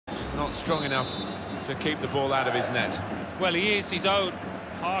not strong enough to keep the ball out of his net. Well, he is his own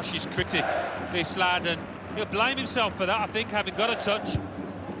harshest critic, this lad, and he'll blame himself for that, I think, having got a touch.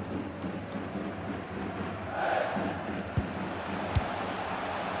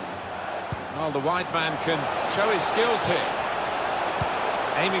 Well, the wide man can show his skills here.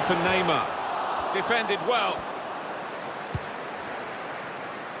 Aiming for Neymar. Defended well.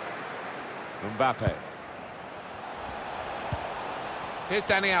 Mbappe. Here's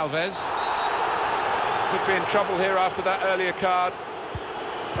Dani Alves. Could be in trouble here after that earlier card.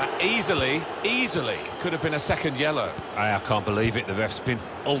 That easily could have been a second yellow. I can't believe it, the ref's been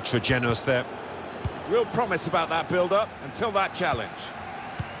ultra generous there. Real promise about that build-up until that challenge.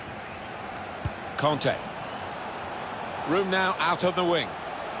 Conte. Room now out on the wing.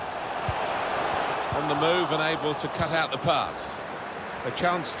 On the move and able to cut out the pass. A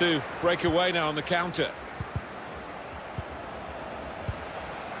chance to break away now on the counter.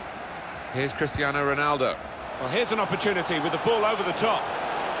 Here's Cristiano Ronaldo. Well, here's an opportunity with the ball over the top.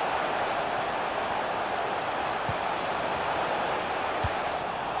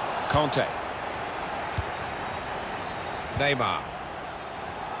 Conte. Neymar.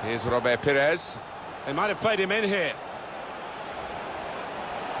 Here's Robert Pires. They might have played him in here.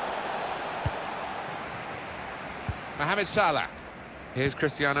 Mohamed Salah. Here's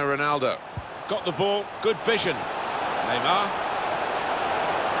Cristiano Ronaldo. Got the ball, good vision. Neymar.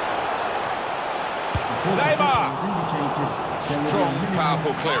 Neymar! Strong,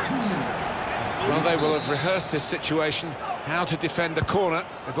 powerful clearance. Well, they will have rehearsed this situation, how to defend a corner.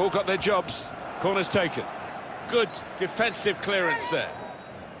 They've all got their jobs. Corner's taken. Good defensive clearance there.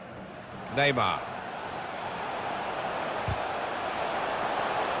 Neymar.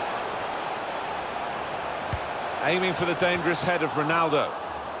 Aiming for the dangerous head of Ronaldo.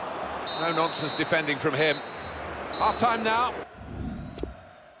 No nonsense defending from him. Half-time now.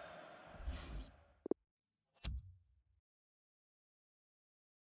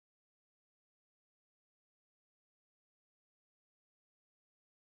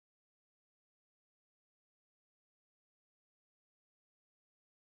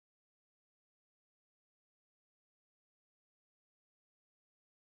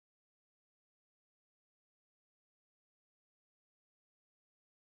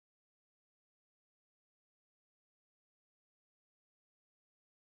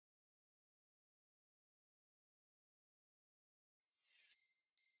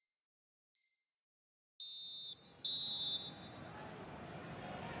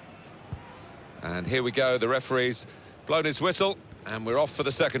 And here we go, the referee's blown his whistle, and we're off for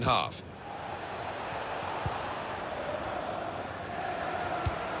the second half.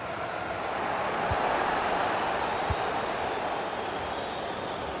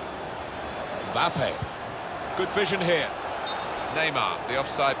 Mbappe. Good vision here. Neymar, the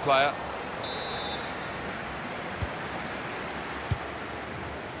offside player.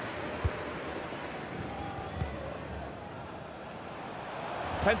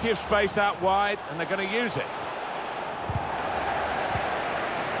 Plenty of space out wide, and they're going to use it.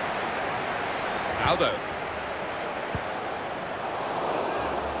 Aldo.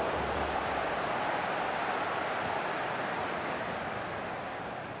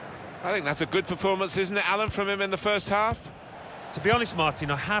 I think that's a good performance, isn't it, Alan, from him in the first half? To be honest,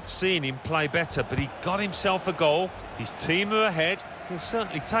 Martin, I have seen him play better, but he got himself a goal. His team are ahead. He'll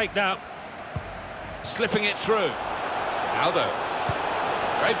certainly take that. Slipping it through. Aldo.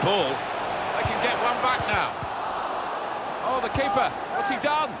 Great ball. They can get one back now. Oh, the keeper. What's he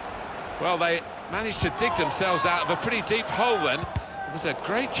done? Well, they managed to dig themselves out of a pretty deep hole then. It was a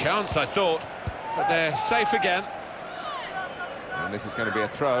great chance, I thought, but they're safe again. And this is going to be a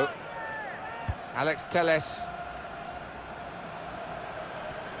throw. Alex Telles.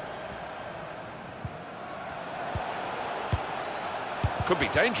 Could be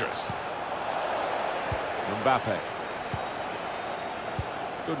dangerous. Mbappe.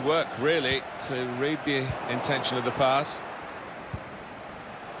 Good work, really, to read the intention of the pass.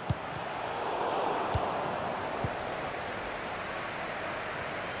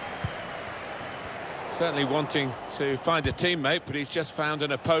 Certainly wanting to find a teammate, but he's just found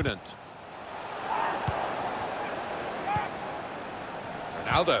an opponent.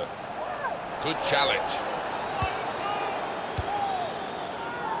 Ronaldo. Good challenge.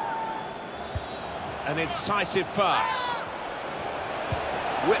 An incisive pass.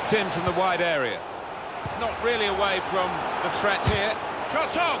 Whipped in from the wide area. It's not really away from the threat here.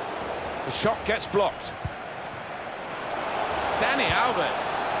 Shot on! The shot gets blocked. Dani Alves.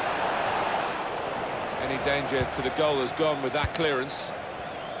 Any danger to the goal has gone with that clearance.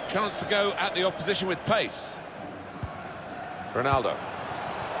 Chance to go at the opposition with pace. Ronaldo.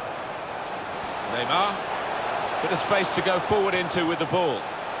 Neymar. Bit of space to go forward into with the ball.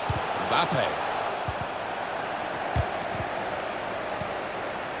 Mbappe.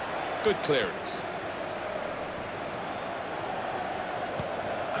 Good clearance.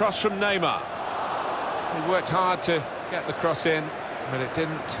 Cross from Neymar. He worked hard to get the cross in, but it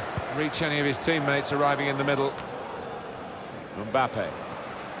didn't reach any of his teammates arriving in the middle. Mbappe.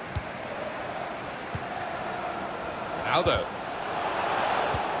 Ronaldo.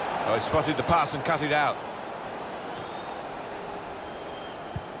 Oh, he spotted the pass and cut it out.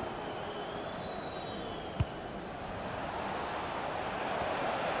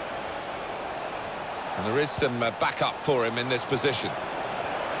 And there is some backup for him in this position.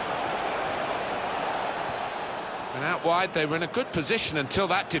 And out wide, they were in a good position until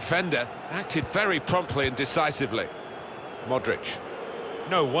that defender acted very promptly and decisively. Modric.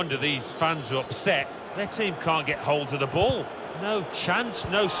 No wonder these fans are upset. Their team can't get hold of the ball. No chance,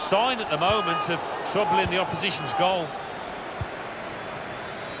 no sign at the moment of trouble in the opposition's goal.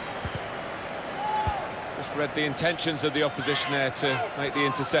 Just read the intentions of the opposition there to make the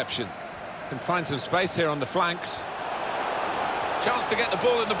interception. Can find some space here on the flanks. Chance to get the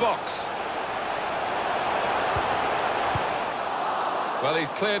ball in the box. Well, he's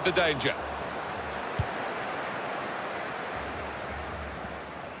cleared the danger.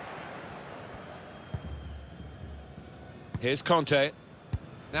 Here's Conte.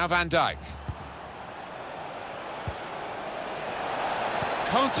 Now Van Dijk.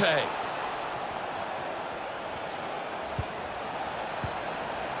 Conte.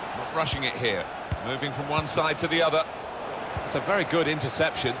 Not rushing it here. Moving from one side to the other. It's a very good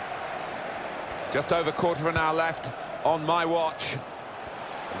interception. Just over quarter of an hour left on my watch.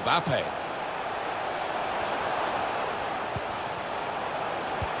 Mbappe.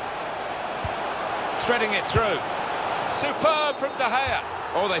 Threading it through. Superb from De Gea.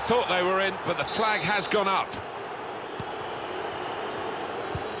 Oh, they thought they were in, but the flag has gone up.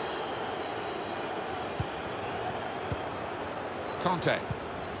 Conte.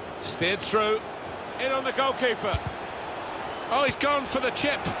 Steered through. In on the goalkeeper. Oh, he's gone for the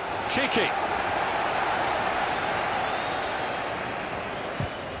chip. Cheeky.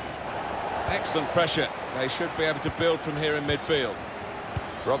 Excellent pressure. They should be able to build from here in midfield.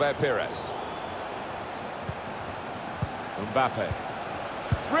 Robert Pires. Mbappe.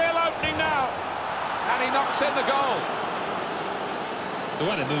 Real opening now. And he knocks in the goal. The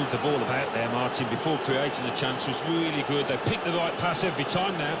way they moved the ball about there, Martin, before creating the chance was really good. They picked the right pass every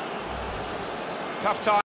time now. Tough time.